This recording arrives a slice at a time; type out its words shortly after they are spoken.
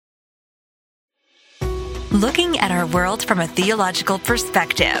Looking at our world from a theological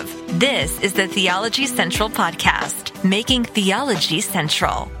perspective. This is the Theology Central Podcast, making theology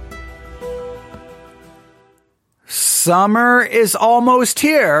central. Summer is almost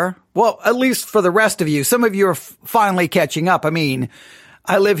here. Well, at least for the rest of you. Some of you are finally catching up. I mean,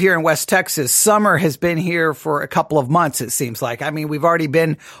 I live here in West Texas. Summer has been here for a couple of months, it seems like. I mean, we've already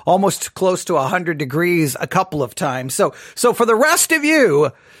been almost close to 100 degrees a couple of times. So for the rest of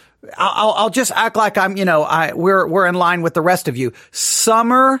you, I'll just act like we're in line with the rest of you.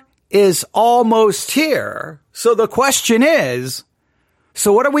 Summer is almost here. So the question is,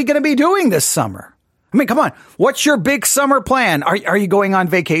 so what are we going to be doing this summer? I mean, come on. What's your big summer plan? Are you going on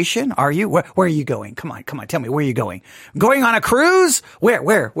vacation? Are you? Where are you going? Come on. Tell me, where are you going? Going on a cruise?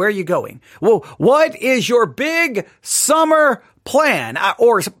 Where are you going? Well, what is your big summer plan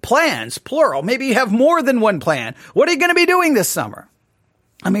or plans, plural? Maybe you have more than one plan. What are you going to be doing this summer?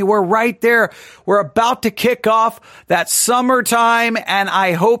 I mean, we're right there. We're about to kick off that summertime, and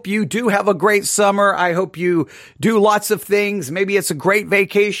I hope you do have a great summer. I hope you do lots of things. Maybe it's a great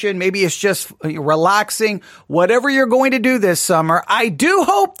vacation. Maybe it's just relaxing. Whatever you're going to do this summer, I do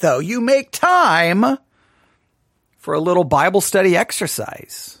hope, though, you make time for a little Bible study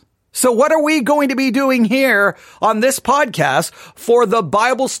exercise. So what are we going to be doing here on this podcast for the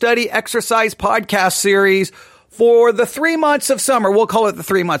Bible Study Exercise Podcast series for the 3 months of summer? We'll call it the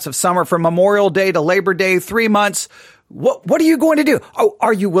 3 months of summer, from Memorial Day to Labor Day, 3 months. What are you going to do? Oh,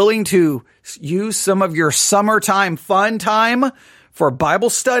 are you willing to use some of your summertime fun time for Bible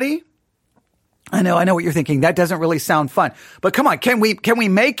study? I know what you're thinking. That doesn't really sound fun. But come on, can we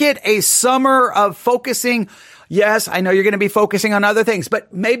make it a summer of focusing? Yes, I know you're going to be focusing on other things,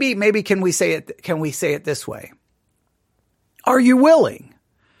 but maybe can we say it this way? Are you willing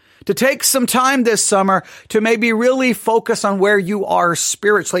to take some time this summer to maybe really focus on where you are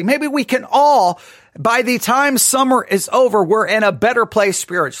spiritually? Maybe we can all, by the time summer is over, we're in a better place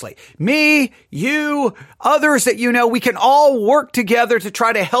spiritually. Me, you, others that you know, we can all work together to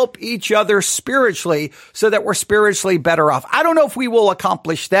try to help each other spiritually so that we're spiritually better off. I don't know if we will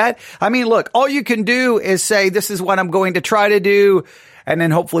accomplish that. I mean, look, all you can do is say, this is what I'm going to try to do, and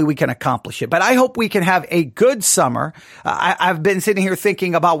then hopefully we can accomplish it. But I hope we can have a good summer. I've been sitting here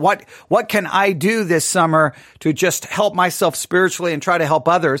thinking about what can I do this summer to just help myself spiritually and try to help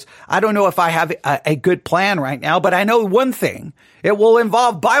others. I don't know if I have a good plan right now, but I know one thing. It will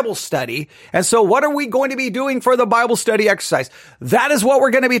involve Bible study. And so what are we going to be doing for the Bible study exercise? That is what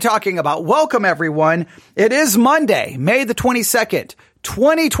we're going to be talking about. Welcome, everyone. It is Monday, May the 22nd.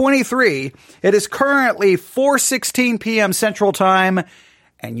 2023. It is currently 4:16 p.m. Central Time.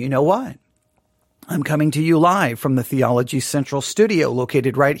 And you know what? I'm coming to you live from the Theology Central studio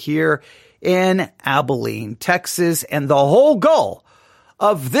located right here in Abilene, Texas. And the whole goal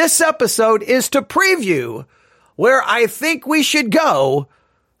of this episode is to preview where I think we should go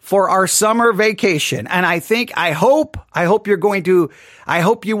for our summer vacation. And I hope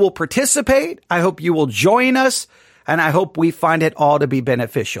you will participate. I hope you will join us. And I hope we find it all to be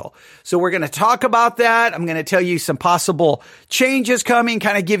beneficial. So we're going to talk about that. I'm going to tell you some possible changes coming,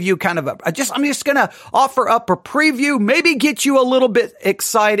 kind of give you I'm just going to offer up a preview, maybe get you a little bit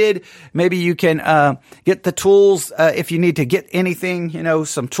excited. Maybe you can get the tools if you need to get anything,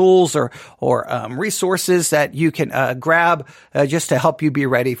 some tools or resources that you can grab just to help you be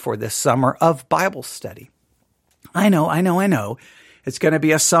ready for this summer of Bible study. I know. It's going to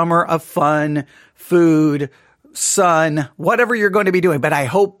be a summer of fun, food, sun, whatever you're going to be doing. But I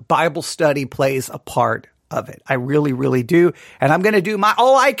hope Bible study plays a part of it. I really, really do. And I'm going to do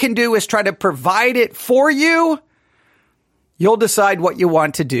all I can do is try to provide it for you. You'll decide what you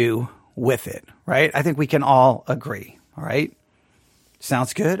want to do with it, right? I think we can all agree. All right.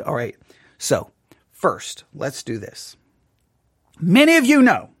 Sounds good. All right. So first, let's do this. Many of you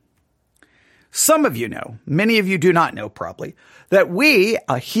know, some of you know, many of you do not know probably, that we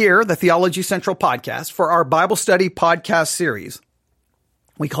here, the Theology Central podcast, for our Bible study podcast series,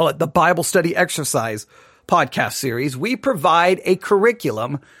 we call it the Bible Study Exercise podcast series. We provide a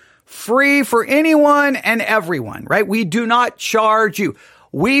curriculum free for anyone and everyone, right? We do not charge you.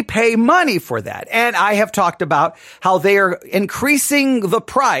 We pay money for that. And I have talked about how they are increasing the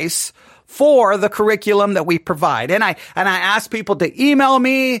price for the curriculum that we provide. And I ask people to email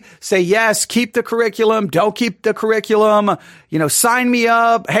me, say, yes, keep the curriculum, don't keep the curriculum, sign me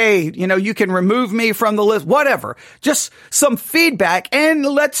up. Hey, you can remove me from the list, whatever. Just some feedback. And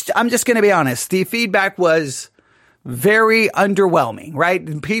I'm just going to be honest. The feedback was very underwhelming,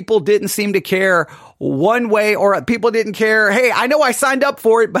 right? People didn't seem to care one way, or people didn't care. Hey, I know I signed up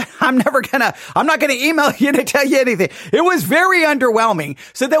for it, but I'm not going to email you to tell you anything. It was very underwhelming.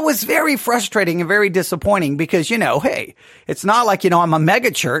 So that was very frustrating and very disappointing because, hey, it's not like, I'm a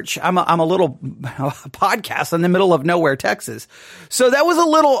mega church. I'm a little podcast in the middle of nowhere, Texas. So that was a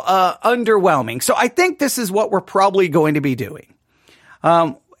little, underwhelming. So I think this is what we're probably going to be doing.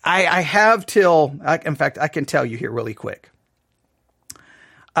 I have in fact, I can tell you here really quick.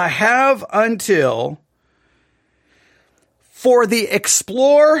 I have until for the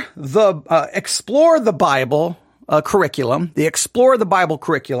Explore the Bible curriculum,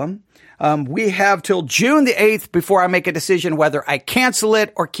 we have till June the 8th before I make a decision whether I cancel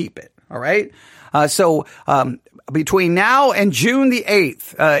it or keep it. All right. So between now and June the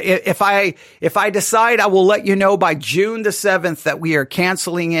 8th, if I decide, I will let you know by June the 7th that we are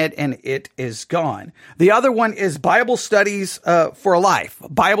canceling it and it is gone. The other one is Bible Studies for Life.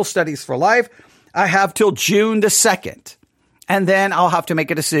 Bible Studies for Life. I have till June the 2nd. And then I'll have to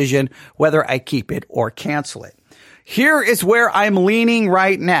make a decision whether I keep it or cancel it. Here is where I'm leaning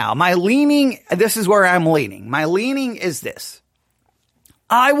right now. This is where I'm leaning. My leaning is this.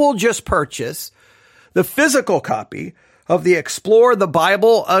 I will just purchase the physical copy of the Explore the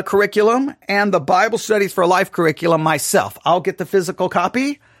Bible curriculum and the Bible Studies for Life curriculum myself. I'll get the physical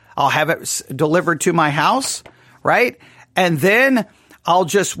copy. I'll have it delivered to my house, right? And then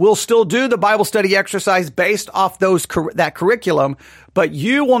we'll still do the Bible study exercise based off that curriculum, but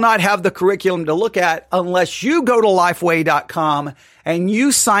you will not have the curriculum to look at unless you go to lifeway.com and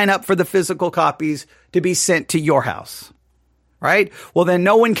you sign up for the physical copies to be sent to your house. Right? Well, then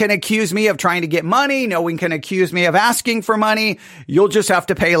no one can accuse me of trying to get money. No one can accuse me of asking for money. You'll just have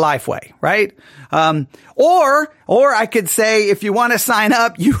to pay Lifeway, right? Or I could say, if you want to sign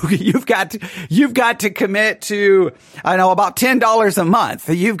up, you've got to commit to, about $10 a month.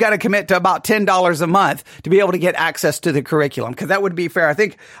 You've got to commit to about $10 a month to be able to get access to the curriculum. Cause that would be fair. I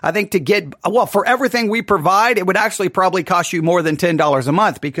think for everything we provide, it would actually probably cost you more than $10 a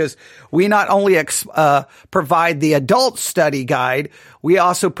month because we not only, provide the adult study guide, we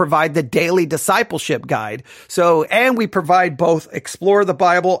also provide the daily discipleship guide. And we provide both Explore the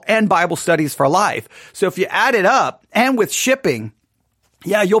Bible and Bible Studies for Life. So if you add it up and with shipping,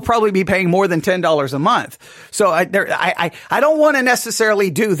 yeah, you'll probably be paying more than $10 a month. So I don't want to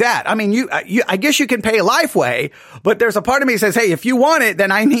necessarily do that. I mean, I guess you can pay Lifeway, but there's a part of me that says, hey, if you want it,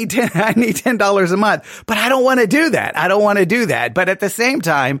 then I need $10 a month. But I don't want to do that. But at the same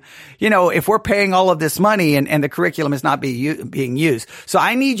time, if we're paying all of this money and the curriculum is not being used. So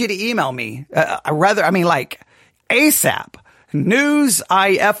I need you to email me, ASAP,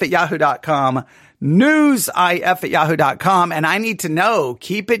 newsif@yahoo.com. newsif@yahoo.com. And I need to know,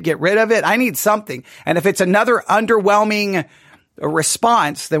 keep it, get rid of it. I need something. And if it's another underwhelming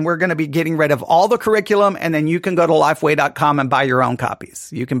response, then we're going to be getting rid of all the curriculum. And then you can go to lifeway.com and buy your own copies.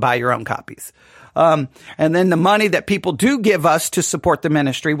 You can buy your own copies. And then the money that people do give us to support the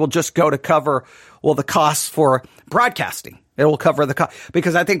ministry will just go to cover, the costs for broadcasting. It will cover the cost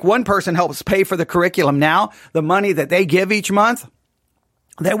because I think one person helps pay for the curriculum now. The money that they give each month,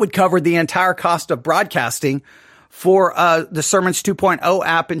 that would cover the entire cost of broadcasting for the Sermons 2.0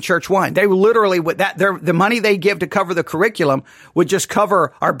 app in Church One. They literally the money they give to cover the curriculum would just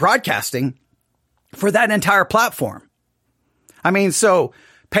cover our broadcasting for that entire platform. I mean, so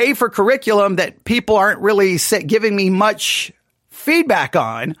pay for curriculum that people aren't really giving me much feedback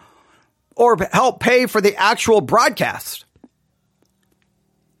on, or help pay for the actual broadcast.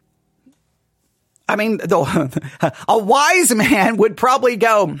 I mean, a wise man would probably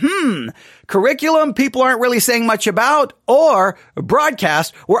go, curriculum people aren't really saying much about, or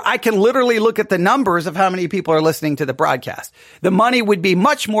broadcast where I can literally look at the numbers of how many people are listening to the broadcast. The money would be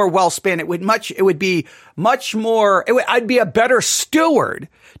much more well spent. I'd be a better steward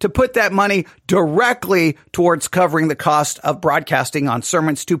to put that money directly towards covering the cost of broadcasting on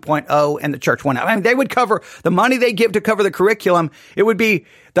Sermons 2.0 and the Church One. I mean, they would cover the money they give to cover the curriculum. It would be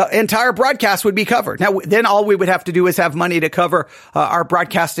the entire broadcast would be covered. Now, then all we would have to do is have money to cover our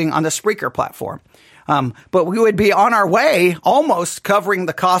broadcasting on the Spreaker platform. But we would be on our way, almost covering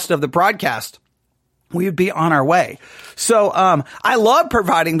the cost of the broadcast. We would be on our way. So I love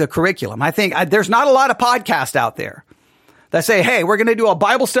providing the curriculum. I think there's not a lot of podcasts out there that say, hey, we're going to do a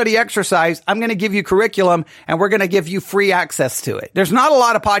Bible study exercise. I'm going to give you curriculum and we're going to give you free access to it. There's not a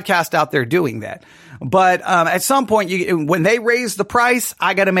lot of podcasts out there doing that. But at some point, when they raise the price,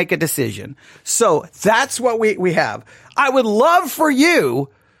 I got to make a decision. So that's what we have. I would love for you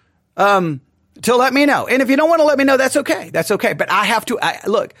to let me know. And if you don't want to let me know, that's okay. That's okay. But I have to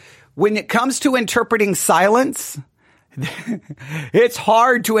look, when it comes to interpreting silence, It's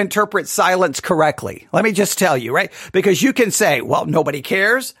hard to interpret silence correctly. Let me just tell you, right? Because you can say, well, nobody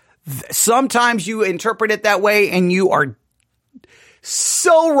cares. Sometimes you interpret it that way and you are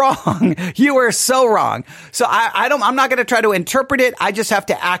so wrong. You are so wrong. So I'm not going to try to interpret it. I just have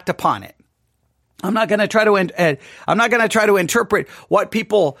to act upon it. I'm not going to try to interpret what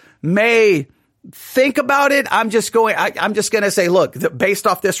people may think about it. I'm just going to say, look, based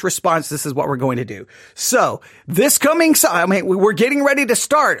off this response, this is what we're going to do. So this coming, we're getting ready to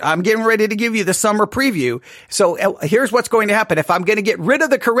start. I'm getting ready to give you the summer preview. So here's what's going to happen. If I'm going to get rid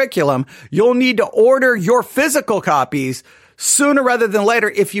of the curriculum, you'll need to order your physical copies sooner rather than later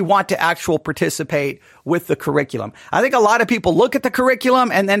if you want to actually participate with the curriculum. I think a lot of people look at the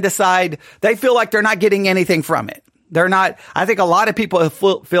curriculum and then decide they feel like they're not getting anything from it. I think a lot of people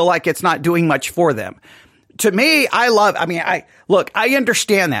feel like it's not doing much for them. To me, I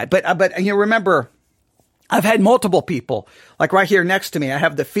understand that, but you remember, I've had multiple people, like right here next to me, I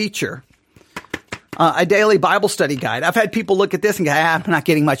have the feature, a daily Bible study guide. I've had people look at this and go, I'm not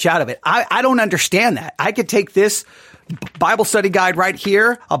getting much out of it. I don't understand that. I could take this Bible study guide right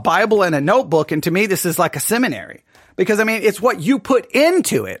here, a Bible and a notebook, and to me, this is like a seminary. Because, it's what you put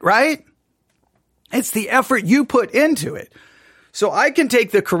into it, right? It's the effort you put into it. So I can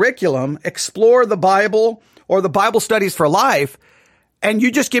take the curriculum, Explore the Bible, or the Bible Studies for Life, and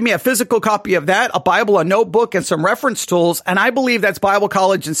you just give me a physical copy of that, a Bible, a notebook, and some reference tools, and I believe that's Bible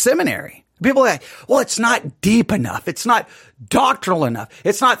college and seminary. People are like, well, it's not deep enough. It's not doctrinal enough.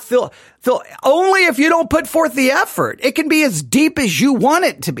 It's not only if you don't put forth the effort. It can be as deep as you want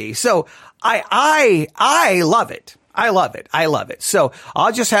it to be. So I love it. I love it. So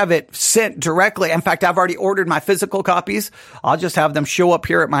I'll just have it sent directly. In fact, I've already ordered my physical copies. I'll just have them show up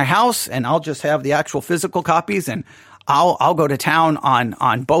here at my house, and I'll just have the actual physical copies, and I'll go to town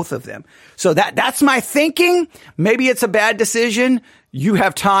on both of them. So that's my thinking. Maybe it's a bad decision. You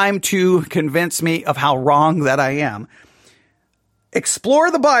have time to convince me of how wrong that I am.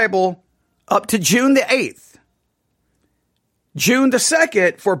 Explore the Bible up to June the 8th. June the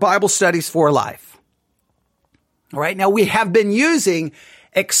 2nd for Bible Studies for Life. All right. Now we have been using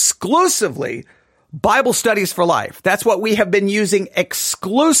exclusively Bible Studies for Life. That's what we have been using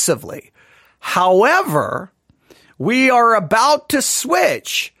exclusively. However, we are about to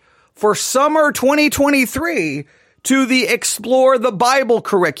switch for summer 2023 to the Explore the Bible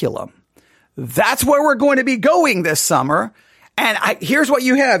curriculum. That's where we're going to be going this summer. And here's what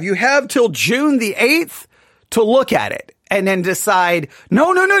you have. You have till June the 8th to look at it and then decide,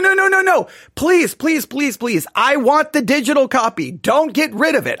 no. Please. I want the digital copy. Don't get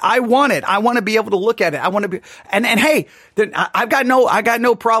rid of it. I want it. I want to be able to look at it. And hey, then I got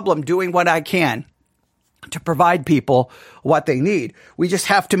no problem doing what I can to provide people what they need. We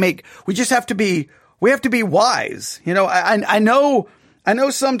have to be wise. I know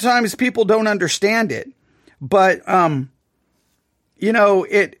sometimes people don't understand it, but,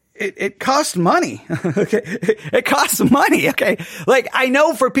 it costs money. Okay. It costs money. Okay. Like I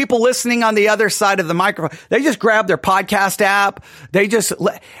know for people listening on the other side of the microphone, they just grab their podcast app.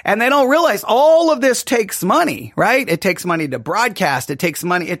 And they don't realize all of this takes money, right? It takes money to broadcast. It takes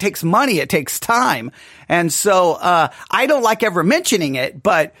money. It takes time. And so, I don't like ever mentioning it,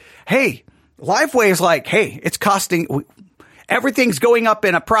 but hey, Lifeway is like, hey, it's costing, everything's going up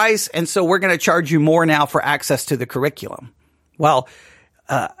in a price. And so we're going to charge you more now for access to the curriculum. Well,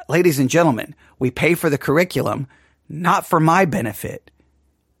 ladies and gentlemen, we pay for the curriculum, not for my benefit,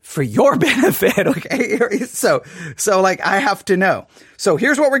 for your benefit. Okay. So like I have to know. So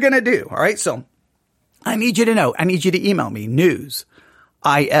here's what we're going to do. All right. So I need you to know, I need you to email me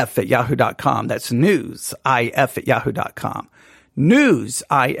newsif@yahoo.com. That's newsif@yahoo.com.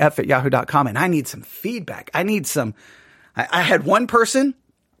 newsif@yahoo.com. And I need some feedback. I had one person,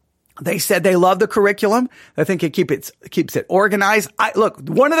 they said they love the curriculum. I think it keeps it organized. Look,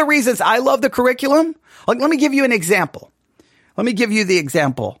 one of the reasons I love the curriculum, let me give you an example. Let me give you the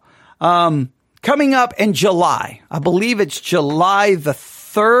example. Coming up in July, I believe it's July the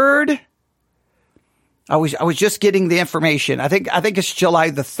 3rd. I was just getting the information. I think it's July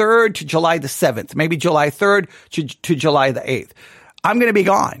the 3rd to July the 7th, maybe July 3rd to July the 8th. I'm going to be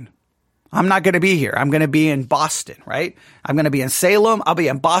gone. I'm not going to be here. I'm going to be in Boston, right? I'm going to be in Salem. I'll be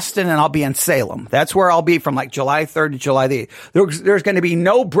in Boston and I'll be in Salem. That's where I'll be from like July 3rd to July the 8th. There's going to be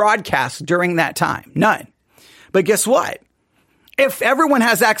no broadcast during that time. None. But guess what? If everyone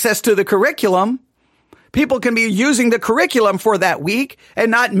has access to the curriculum, people can be using the curriculum for that week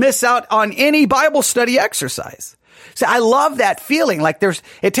and not miss out on any Bible study exercise. So I love that feeling. Like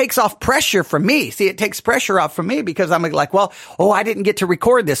it takes off pressure from me. See, it takes pressure off from me because I'm like, I didn't get to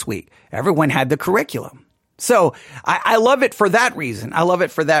record this week. Everyone had the curriculum. So I love it for that reason.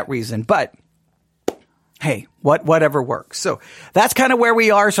 But hey, whatever works. So that's kind of where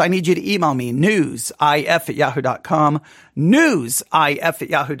we are. So I need you to email me, newsif@yahoo.com,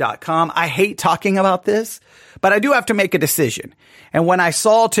 newsif@yahoo.com. I hate talking about this, but I do have to make a decision. And when I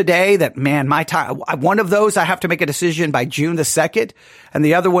saw today that, man, my time, one of those, I have to make a decision by June the 2nd and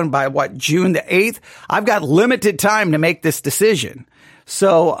the other one by June the 8th. I've got limited time to make this decision.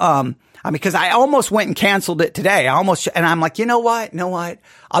 So, because I almost went and canceled it today. And I'm like, you know what?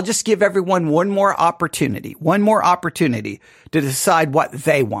 I'll just give everyone one more opportunity to decide what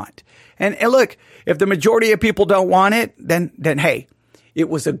they want. And look, if the majority of people don't want it, then hey, it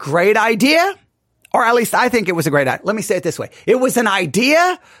was a great idea, or at least I think it was a great idea. Let me say it this way. It was an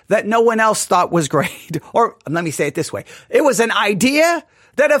idea that no one else thought was great. Or let me say it this way. It was an idea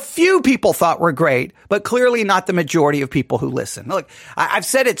that a few people thought were great, but clearly not the majority of people who listen. Look, I've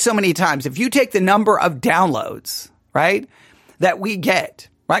said it so many times. If you take the number of downloads, right, that we get,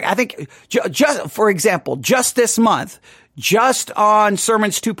 right? I think just, for example, just this month, just on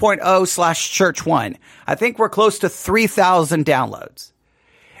Sermons 2.0/Church One, I think we're close to 3,000 downloads.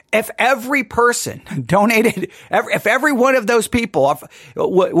 If every person donated, if every one of those people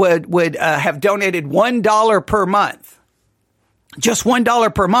would have donated $1 per month, just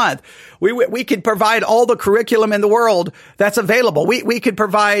 $1 per month, we could provide all the curriculum in the world that's available. We could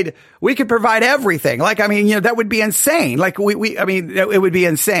provide everything. Like, I mean, that would be insane. Like it would be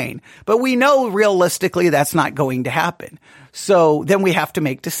insane. But we know realistically that's not going to happen. So then we have to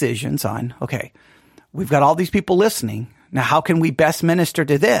make decisions on, okay, we've got all these people listening. Now, how can we best minister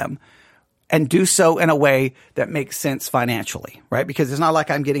to them and do so in a way that makes sense financially, right? Because it's not like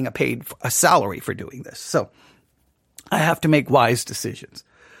I'm getting a salary for doing this. So I have to make wise decisions.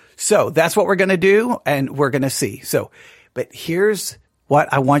 So that's what we're going to do, and we're going to see. But here's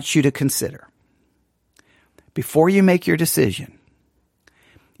what I want you to consider. Before you make your decision,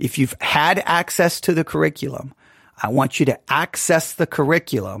 if you've had access to the curriculum, I want you to access the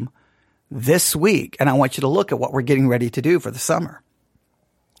curriculum this week, and I want you to look at what we're getting ready to do for the summer.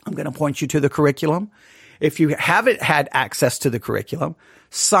 I'm going to point you to the curriculum. If you haven't had access to the curriculum,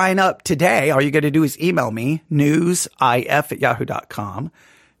 sign up today. All you got to do is email me, newsif@yahoo.com,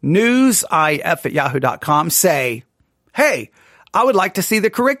 newsif@yahoo.com. Say, hey, I would like to see the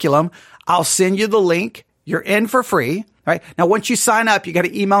curriculum. I'll send you the link. You're in for free. Right? Now, once you sign up, you got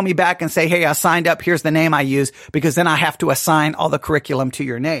to email me back and say, hey, I signed up. Here's the name I use, because then I have to assign all the curriculum to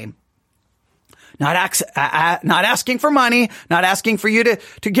your name. Not asking for money, not asking for you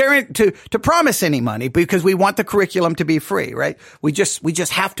to promise any money, because we want the curriculum to be free, right? We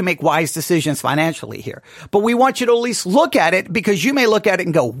just have to make wise decisions financially here. But we want you to at least look at it, because you may look at it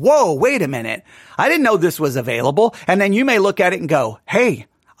and go, whoa, wait a minute. I didn't know this was available. And then you may look at it and go, hey,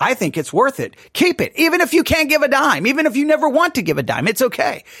 I think it's worth it. Keep it. Even if you can't give a dime, even if you never want to give a dime, it's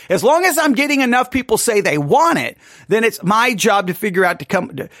okay. As long as I'm getting enough people say they want it, then it's my job to figure out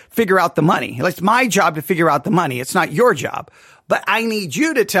the money. It's my job to figure out the money. It's not your job. But I need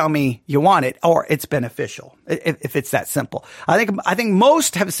you to tell me you want it, or it's beneficial, if it's that simple. I think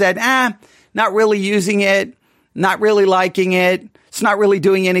most have said, not really using it, not really liking it. It's not really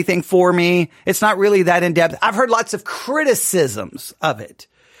doing anything for me. It's not really that in depth. I've heard lots of criticisms of it.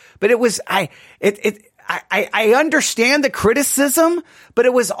 But I understand the criticism, but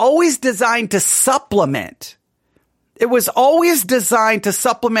it was always designed to supplement. It was always designed to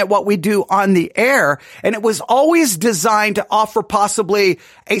supplement what we do on the air. And it was always designed to offer possibly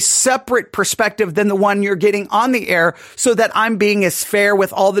a separate perspective than the one you're getting on the air, so that I'm being as fair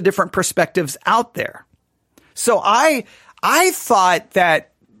with all the different perspectives out there. So I thought that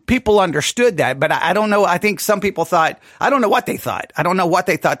people understood that, but I don't know. I think some people thought, I don't know what they thought.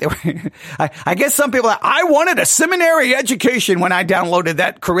 They were. I guess some people thought, I wanted a seminary education when I downloaded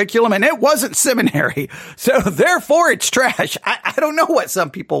that curriculum, and it wasn't seminary. So therefore it's trash. I don't know what some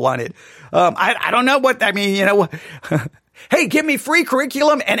people wanted. I don't know what, hey, give me free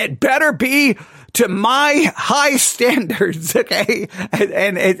curriculum, and it better be to my high standards. Okay.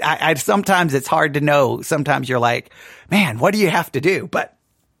 And sometimes it's hard to know. Sometimes you're like, man, what do you have to do? But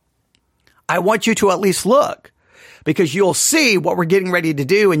I want you to at least look, because you'll see what we're getting ready to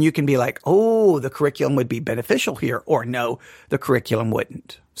do, and you can be like, oh, the curriculum would be beneficial here, or no, the curriculum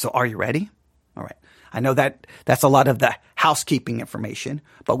wouldn't. So are you ready? All right. I know that's a lot of the housekeeping information,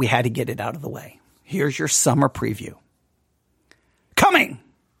 but we had to get it out of the way. Here's your summer preview. Coming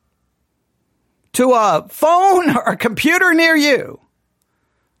to a phone or a computer near you,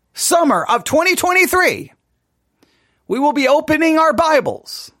 summer of 2023, we will be opening our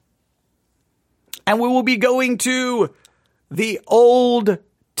Bibles. And we will be going to the Old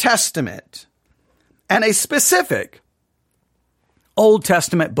Testament. and a specific Old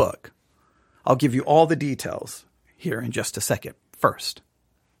Testament book. I'll give you all the details here in just a second. First,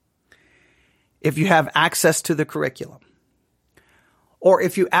 if you have access to the curriculum, or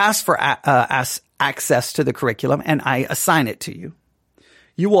if you ask for access to the curriculum and I assign it to you,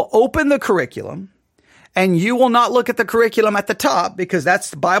 you will open the curriculum and you will not look at the curriculum at the top because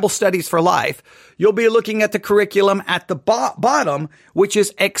that's Bible Studies for Life. You'll be looking at the curriculum at the bottom, which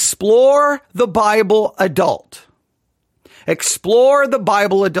is Explore the Bible Adult. Explore the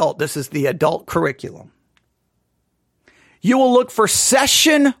Bible Adult. This is the adult curriculum. You will look for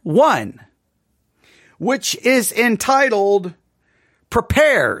Session 1, which is entitled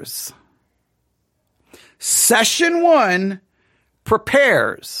Prepares. Session 1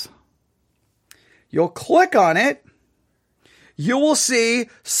 Prepares. You'll click on it. You will see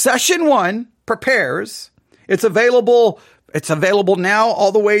Session 1 Prepares. It's available now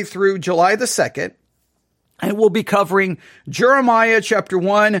all the way through July the 2nd. And we'll be covering Jeremiah chapter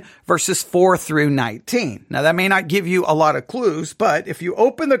 1, verses 4 through 19. Now, that may not give you a lot of clues, but if you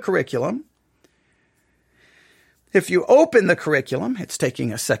open the curriculum, it's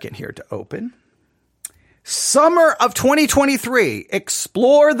taking a second here to open. Summer of 2023,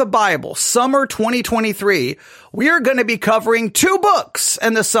 Explore the Bible, Summer 2023. We are going to be covering 2 books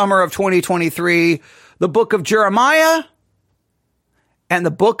in the summer of 2023, the book of Jeremiah and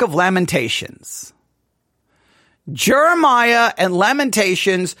the book of Lamentations. Jeremiah and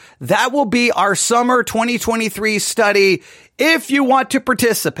Lamentations, that will be our summer 2023 study if you want to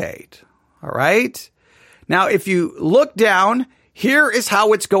participate. All right. Now, if you look down, here is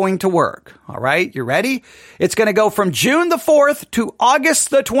how it's going to work. All right. You ready? It's going to go from June the 4th to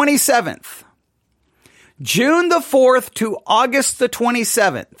August the 27th. June the 4th to August the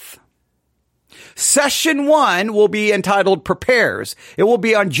 27th. Session 1 will be entitled Prepares. It will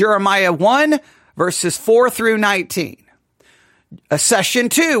be on Jeremiah 1, verses 4 through 19. Session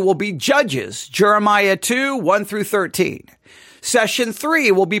 2 will be Judges, Jeremiah 2, 1 through 13. Session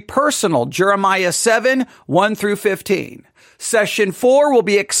 3 will be Personal, Jeremiah 7, 1 through 15. Session 4 will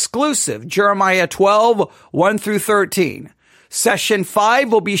be Exclusive, Jeremiah 12, 1 through 13. Session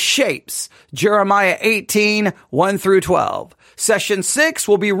 5 will be Shapes, Jeremiah 18, 1 through 12. Session 6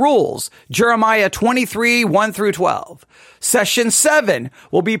 will be Rules, Jeremiah 23, 1 through 12. Session 7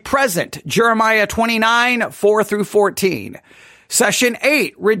 will be Present, Jeremiah 29, 4 through 14. Session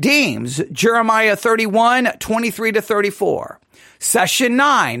 8 Redeems, Jeremiah 31, 23 to 34. Session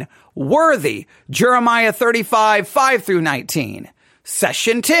 9 Worthy, Jeremiah 35, 5 through 19.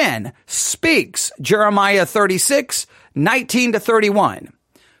 Session 10 Speaks, Jeremiah 36, 19 to 31.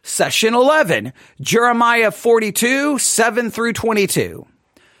 Session 11 Jeremiah 42, 7 through 22.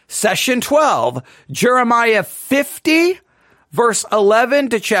 Session 12 Jeremiah 50, verse 11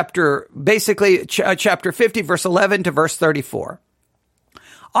 to chapter 50, verse 11 to verse 34.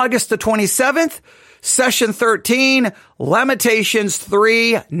 August the 27th, Session 13, Lamentations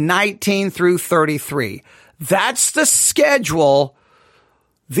 3, 19 through 33. That's the schedule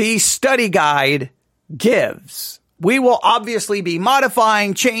the study guide gives. We will obviously be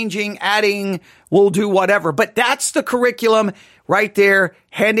modifying, changing, adding, we'll do whatever, but that's the curriculum right there,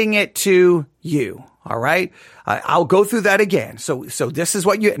 handing it to you. All right. I'll go through that again. So this is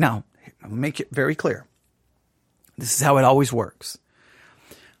what now I'll make it very clear. This is how it always works.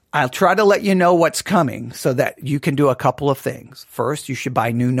 I'll try to let you know what's coming so that you can do a couple of things. First, you should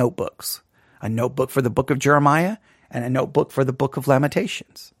buy new notebooks, a notebook for the book of Jeremiah and a notebook for the book of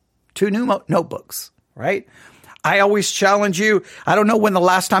Lamentations. 2 new notebooks, right? I always challenge you. I don't know when the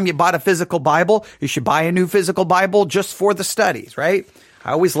last time you bought a physical Bible. You should buy a new physical Bible just for the studies, right?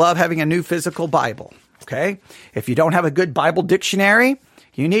 I always love having a new physical Bible. Okay. If you don't have a good Bible dictionary,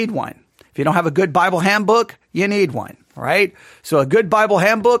 you need one. If you don't have a good Bible handbook, you need one. All right. So a good Bible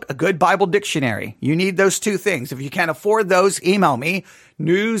handbook, a good Bible dictionary. You need those 2 things. If you can't afford those, email me,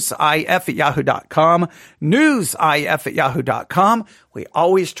 newsif@yahoo.com, newsif@yahoo.com. We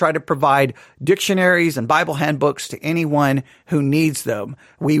always try to provide dictionaries and Bible handbooks to anyone who needs them.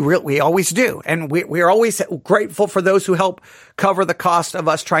 We always do. And we are always grateful for those who help cover the cost of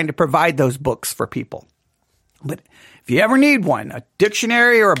us trying to provide those books for people. But if you ever need one, a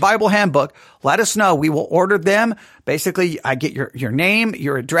dictionary or a Bible handbook, let us know. We will order them. Basically, I get your name,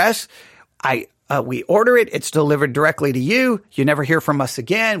 your address. We order it. It's delivered directly to you. You never hear from us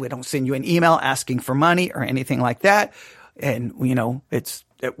again. We don't send you an email asking for money or anything like that. And, we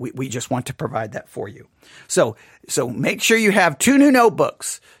just want to provide that for you. So make sure you have 2 new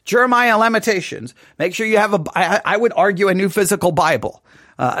notebooks, Jeremiah and Lamentations. Make sure you have I would argue a new physical Bible.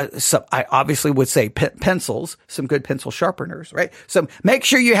 So I obviously would say pencils, some good pencil sharpeners, right? So make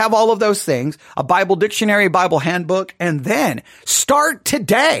sure you have all of those things, a Bible dictionary, Bible handbook, and then start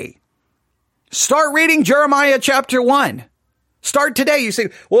today. Start reading Jeremiah chapter 1. Start today. You say,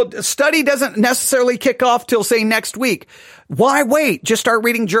 well, study doesn't necessarily kick off till, say, next week. Why wait? Just start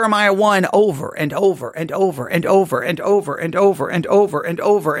reading Jeremiah 1 over and over and over and over and over and over and over and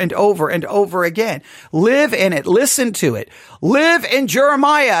over and over and over again. Live in it. Listen to it. Live in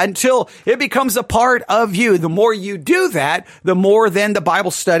Jeremiah until it becomes a part of you. The more you do that, the more then the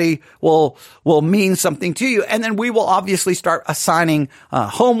Bible study will mean something to you. And then we will obviously start assigning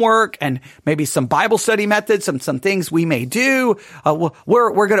homework and maybe some Bible study methods, some things we may do.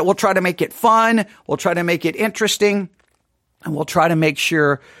 We'll try to make it fun. We'll try to make it interesting. And we'll try to make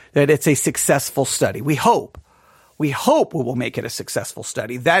sure that it's a successful study. We hope we will make it a successful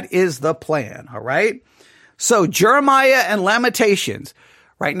study. That is the plan. All right. So Jeremiah and Lamentations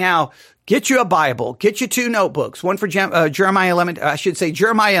right now, get you a Bible, get you 2 notebooks, one for Jeremiah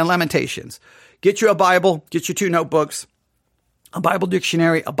and Lamentations. Get you a Bible, get you 2 notebooks, a Bible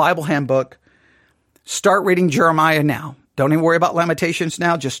dictionary, a Bible handbook. Start reading Jeremiah now. Don't even worry about Lamentations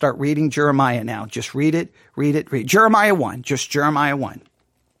now. Just start reading Jeremiah now. Just read it. Jeremiah 1, just Jeremiah 1.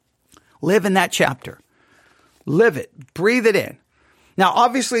 Live in that chapter. Live it. Breathe it in. Now,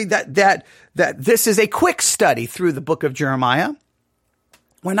 obviously that this is a quick study through the book of Jeremiah.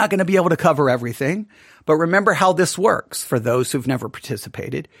 We're not going to be able to cover everything, but remember how this works for those who've never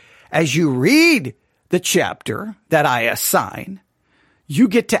participated. As you read the chapter that I assign, you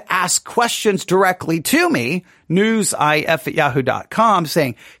get to ask questions directly to me, newsif@yahoo.com,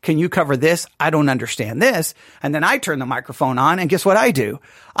 saying, can you cover this? I don't understand this. And then I turn the microphone on, and guess what I do?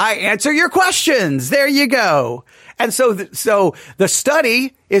 I answer your questions. There you go. And so the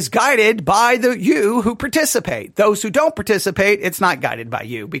study is guided by you who participate. Those who don't participate, it's not guided by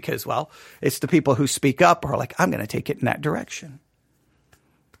you because, well, it's the people who speak up or are like, I'm going to take it in that direction.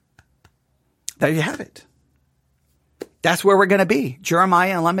 There you have it. That's where we're going to be,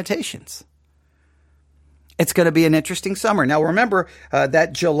 Jeremiah and Lamentations. It's going to be an interesting summer. Now, remember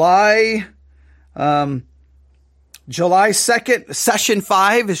that July 2nd, session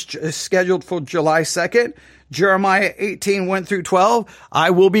 5 is scheduled for July 2nd. Jeremiah 18, 1 through 12. I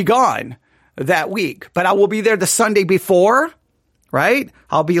will be gone that week, but I will be there the Sunday before, right?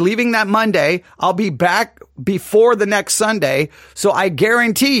 I'll be leaving that Monday. I'll be back before the next Sunday. So I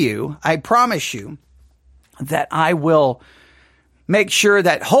guarantee you, I promise you, that I will make sure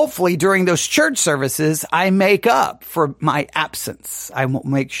that hopefully during those church services, I make up for my absence. I will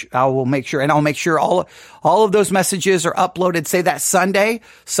make sure, and I'll make sure all of those messages are uploaded. Say that Sunday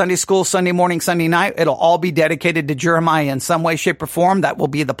school, Sunday morning, Sunday night, it'll all be dedicated to Jeremiah in some way, shape, or form. That will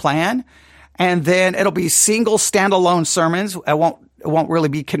be the plan. And then it'll be single standalone sermons. It won't really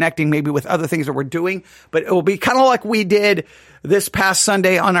be connecting maybe with other things that we're doing, but it will be kind of like we did this past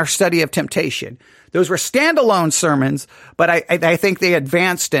Sunday on our study of temptation. Those were standalone sermons, but I think they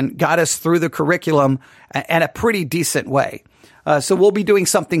advanced and got us through the curriculum in a pretty decent way. So we'll be doing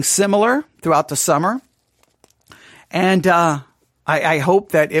something similar throughout the summer. And I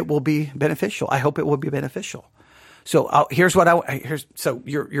hope that it will be beneficial. I hope it will be beneficial. So so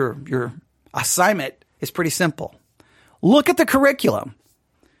your assignment is pretty simple. Look at the curriculum.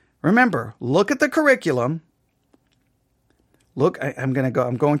 Remember, look at the curriculum. I'm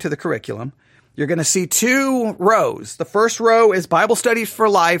going to the curriculum. You're going to see 2 rows. The first row is Bible Studies for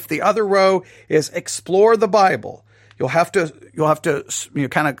Life. The other row is Explore the Bible. You'll have to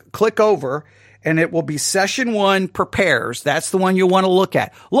kind of click over, and it will be Session 1 Prepares. That's the one you'll want to look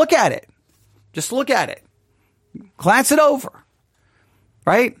at. Look at it. Just look at it. Glance it over.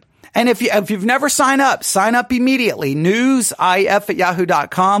 Right? And if you've never signed up immediately.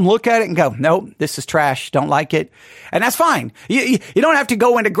 newsif@yahoo.com. Look at it and go, nope, this is trash. Don't like it. And that's fine. You don't have to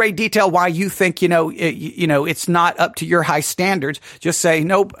go into great detail why you think, it's not up to your high standards. Just say,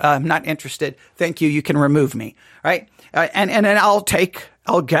 nope, I'm not interested. Thank you. You can remove me. Right? And then I'll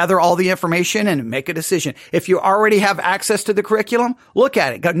gather all the information and make a decision. If you already have access to the curriculum, look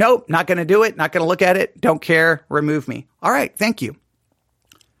at it. Go, nope, not going to do it. Not going to look at it. Don't care. Remove me. All right. Thank you.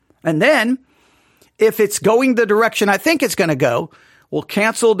 And then, if it's going the direction I think it's going to go, we'll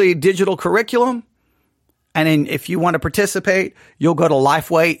cancel the digital curriculum. And then if you want to participate, you'll go to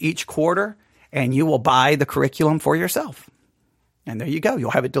Lifeway each quarter and you will buy the curriculum for yourself. And there you go. You'll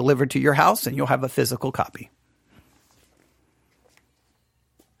have it delivered to your house and you'll have a physical copy.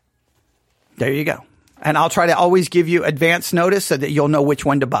 There you go. And I'll try to always give you advance notice so that you'll know which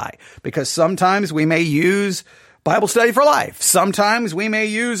one to buy. Because sometimes we may use Bible Study for Life. Sometimes we may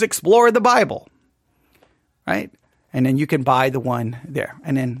use Explore the Bible, right? And then you can buy the one there.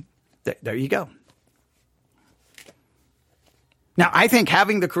 And then there you go. Now, I think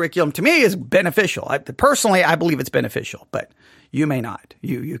having the curriculum to me is beneficial. Personally, I believe it's beneficial, but you may not.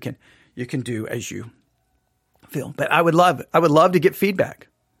 You can do as you feel. But I would love to get feedback.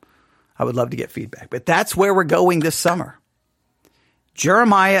 I would love to get feedback. But that's where we're going this summer.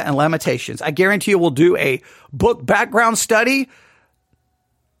 Jeremiah and Lamentations. I guarantee you we'll do a book background study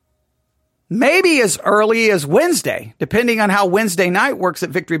maybe as early as Wednesday, depending on how Wednesday night works at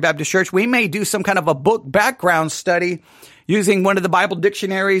Victory Baptist Church. We may do some kind of a book background study using one of the Bible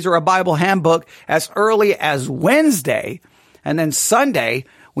dictionaries or a Bible handbook as early as Wednesday. And then Sunday,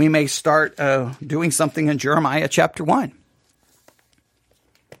 we may start doing something in Jeremiah chapter 1.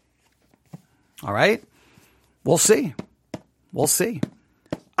 All right? We'll see. We'll see.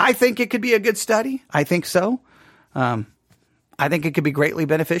 I think it could be a good study. I think so. I think it could be greatly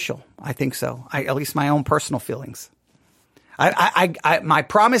beneficial. I think so. At least my own personal feelings. My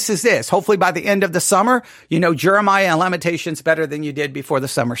promise is this. Hopefully by the end of the summer, you know Jeremiah and Lamentations better than you did before the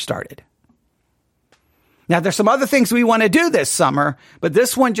summer started. Now, there's some other things we want to do this summer, but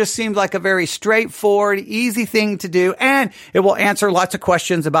this one just seemed like a very straightforward, easy thing to do, and it will answer lots of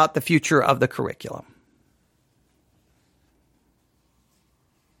questions about the future of the curriculum.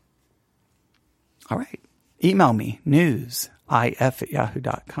 All right. Email me,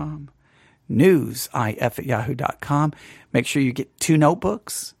 newsif@yahoo.com. newsif@yahoo.com. Make sure you get 2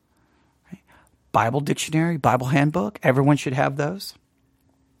 notebooks, right? Bible dictionary, Bible handbook. Everyone should have those.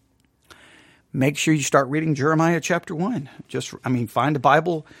 Make sure you start reading Jeremiah chapter 1. Find a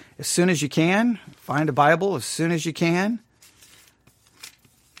Bible as soon as you can. Find a Bible as soon as you can.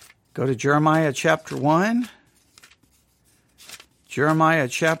 Go to Jeremiah chapter 1. Jeremiah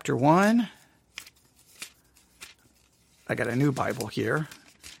chapter 1. I got a new Bible here.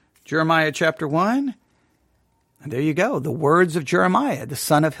 Jeremiah chapter 1. And there you go. The words of Jeremiah, the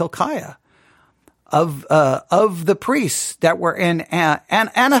son of Hilkiah, of the priests that were in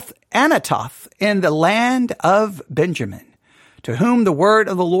Anathoth in the land of Benjamin, to whom the word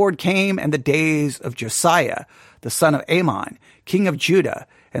of the Lord came in the days of Josiah, the son of Amon, king of Judah,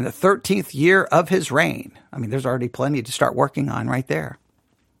 in the 13th year of his reign. There's already plenty to start working on right there.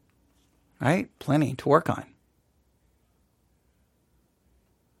 Right? Plenty to work on.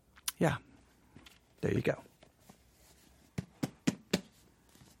 Yeah. There you go.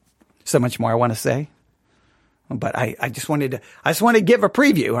 So much more I want to say. But I just wanted to give a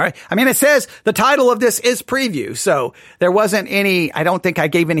preview. All right. It says the title of this is preview. So there wasn't I don't think I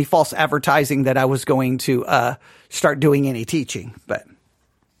gave any false advertising that I was going to start doing any teaching. But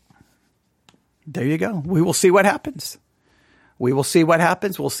there you go. We will see what happens. We'll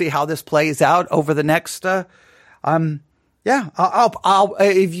see how this plays out over the next, I'll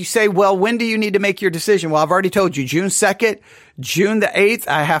if you say, well, when do you need to make your decision? Well, I've already told you June 2nd, June the 8th,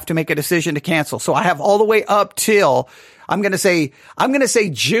 I have to make a decision to cancel. So I have all the way up till I'm going to say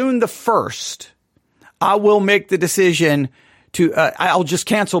June the 1st. I will make the decision to, I'll just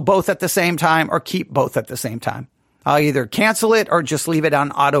cancel both at the same time or keep both at the same time. I'll either cancel it or just leave it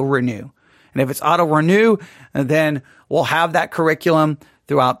on auto renew. And if it's auto renew, then we'll have that curriculum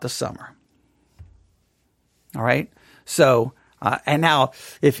throughout the summer. All right. So, and now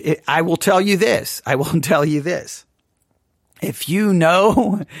I will tell you this, if you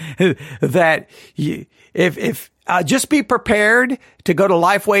know that just be prepared to go to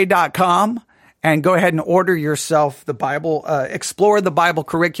lifeway.com and go ahead and order yourself the Bible, explore the Bible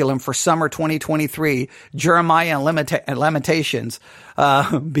curriculum for summer 2023, Jeremiah and Lamentations,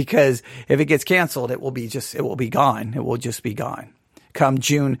 because if it gets canceled, it will be gone. It will just be gone. Come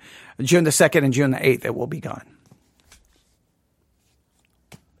June the 2nd and June the 8th, it will be gone.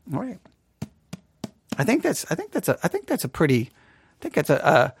 All right. I think that's a pretty, put it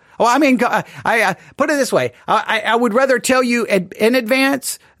this way. I would rather tell you in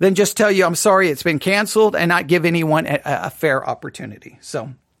advance than just tell you, I'm sorry, it's been canceled and not give anyone a fair opportunity.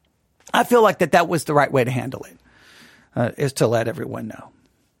 So I feel like that was the right way to handle it, is to let everyone know.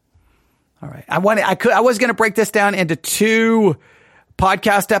 All right. I was going to break this down into 2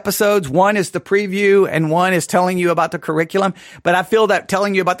 podcast episodes. One is the preview and one is telling you about the curriculum. But I feel that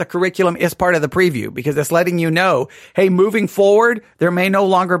telling you about the curriculum is part of the preview because it's letting you know, hey, moving forward, there may no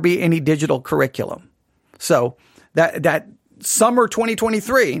longer be any digital curriculum. So that summer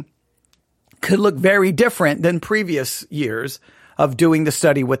 2023 could look very different than previous years of doing the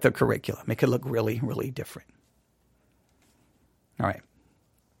study with the curriculum. It could look really, really different. All right.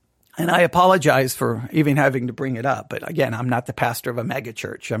 And I apologize for even having to bring it up. But again, I'm not the pastor of a mega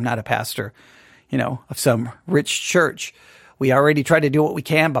church. I'm not a pastor, of some rich church. We already try to do what we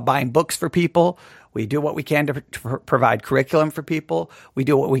can by buying books for people. We do what we can to provide curriculum for people. We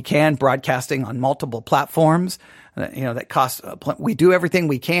do what we can broadcasting on multiple platforms, that costs, we do everything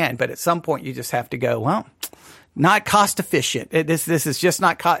we can, but at some point you just have to go, well, not cost efficient. This is just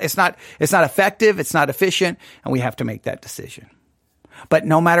not, it's not effective. It's not efficient. And we have to make that decision. But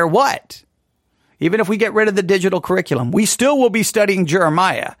no matter what, even if we get rid of the digital curriculum, we still will be studying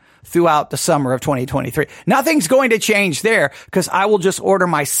Jeremiah throughout the summer of 2023. Nothing's going to change there because I will just order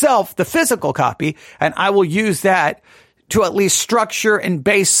myself the physical copy and I will use that to at least structure and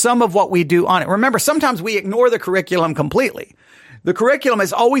base some of what we do on it. Remember, sometimes we ignore the curriculum completely. The curriculum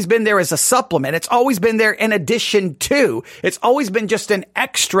has always been there as a supplement. It's always been there in addition to. It's always been just an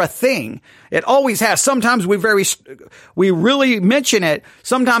extra thing. It always has. Sometimes we really mention it.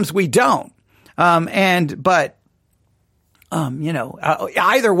 Sometimes we don't. Either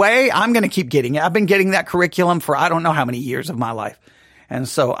way, I'm going to keep getting it. I've been getting that curriculum for I don't know how many years of my life. And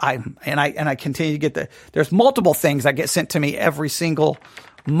so I continue to get there's multiple things that get sent to me every single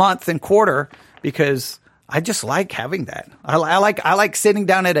month and quarter because I just like having that. I like sitting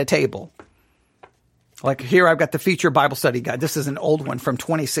down at a table. Like here, I've got the Feature Bible Study Guide. This is an old one from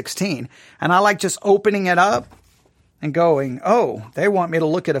 2016. And I like just opening it up and going, oh, they want me to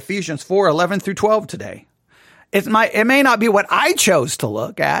look at Ephesians 4:11 through 12 today. It may not be what I chose to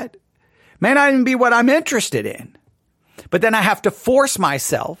look at. May not even be what I'm interested in. But then I have to force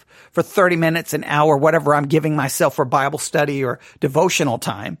myself for 30 minutes, an hour, whatever I'm giving myself for Bible study or devotional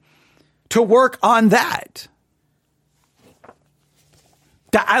time to work on that.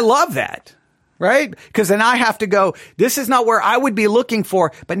 I love that, right? Because then I have to go, this is not where I would be looking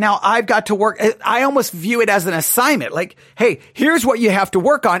for, but now I've got to work. I almost view it as an assignment. Like, hey, here's what you have to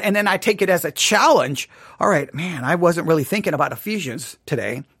work on. And then I take it as a challenge. All right, man, I wasn't really thinking about Ephesians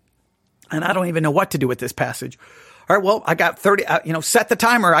today. And I don't even know what to do with this passage. All right, well, I got 30, set the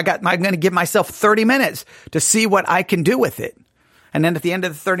timer. I'm going to give myself 30 minutes to see what I can do with it. And then at the end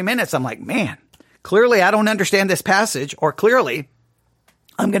of the 30 minutes, I'm like, man, clearly I don't understand this passage, or clearly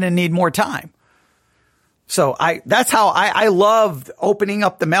I'm going to need more time. So that's how I love opening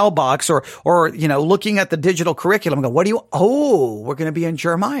up the mailbox or looking at the digital curriculum and go, we're going to be in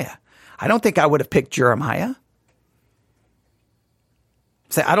Jeremiah. I don't think I would have picked Jeremiah.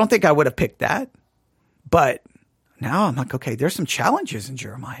 I don't think I would have picked that. But now I'm like, okay, there's some challenges in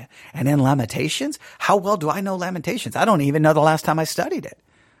Jeremiah. And in Lamentations, how well do I know Lamentations? I don't even know the last time I studied it.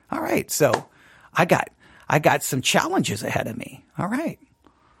 All right. So I got some challenges ahead of me. All right.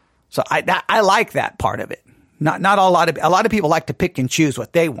 So I like that part of it. Not a lot of people like to pick and choose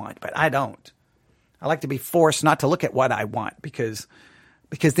what they want, but I don't. I like to be forced not to look at what I want because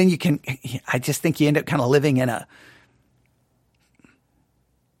then I just think you end up kind of living in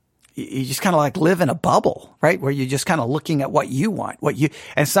you just kind of like live in a bubble, right? Where you're just kind of looking at what you want,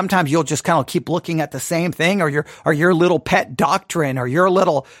 and sometimes you'll just kind of keep looking at the same thing or your little pet doctrine or your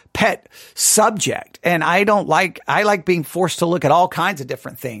little pet subject. And I like being forced to look at all kinds of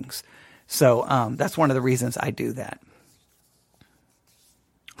different things. So, that's one of the reasons I do that.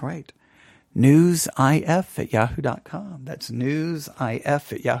 All right. newsif@yahoo.com. That's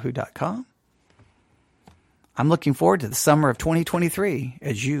newsif@yahoo.com. I'm looking forward to the summer of 2023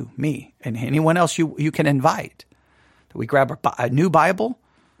 as you, me, and anyone else you can invite. That we grab a new Bible,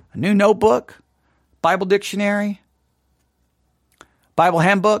 a new notebook, Bible dictionary, Bible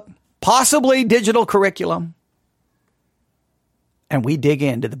handbook, possibly digital curriculum, and we dig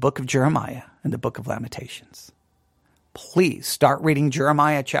into the book of Jeremiah and the book of Lamentations. Please start reading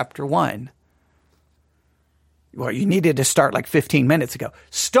Jeremiah chapter 1. Well, you needed to start like 15 minutes ago.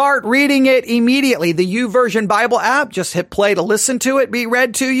 Start reading it immediately. The YouVersion Bible app, just hit play to listen to it be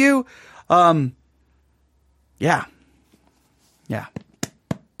read to you. Yeah.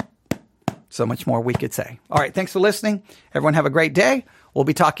 So much more we could say. All right. Thanks for listening. Everyone have a great day. We'll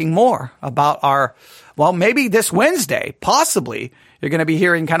be talking more about maybe this Wednesday, possibly you're going to be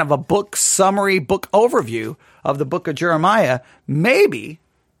hearing kind of a book summary, book overview of the book of Jeremiah. Maybe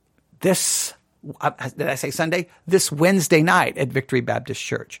did I say Sunday? This Wednesday night at Victory Baptist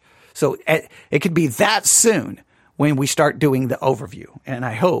Church. So it could be that soon when we start doing the overview. And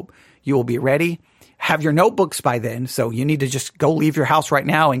I hope you will be ready. Have your notebooks by then. So you need to just go leave your house right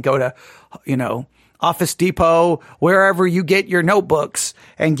now and go to, Office Depot, wherever you get your notebooks,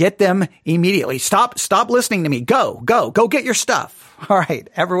 and get them immediately. Stop listening to me. Go get your stuff. All right.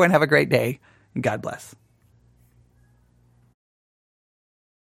 Everyone have a great day. God bless.